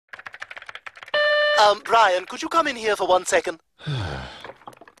Brian, could you come in here for 1 second?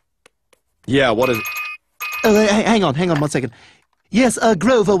 Yeah, what is it? Hang on 1 second. Yes,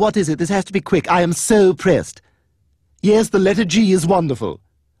 Grover, what is it? This has to be quick. I am so pressed. Yes, the letter G is wonderful.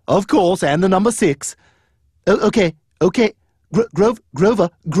 Of course, and the number 6. Okay. Grover.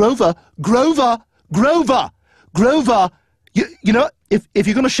 You know, if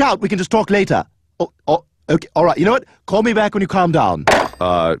you're going to shout, we can just talk later. Okay, all right. You know what? Call me back when you calm down.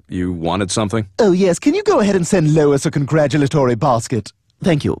 You wanted something? Oh, yes. Can you go ahead and send Lois a congratulatory basket?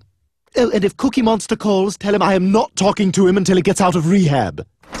 Thank you. Oh, and if Cookie Monster calls, tell him I am not talking to him until he gets out of rehab.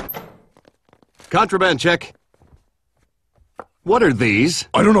 Contraband check. What are these?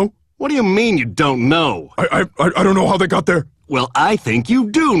 I don't know. What do you mean you don't know? I don't know how they got there. Well, I think you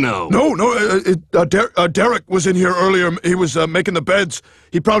do know. No, Derek was in here earlier. He was making the beds.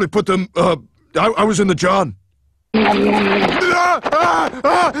 He probably put them, I was in the John. You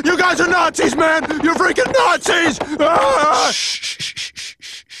guys are Nazis, man! You're freaking Nazis! Shh!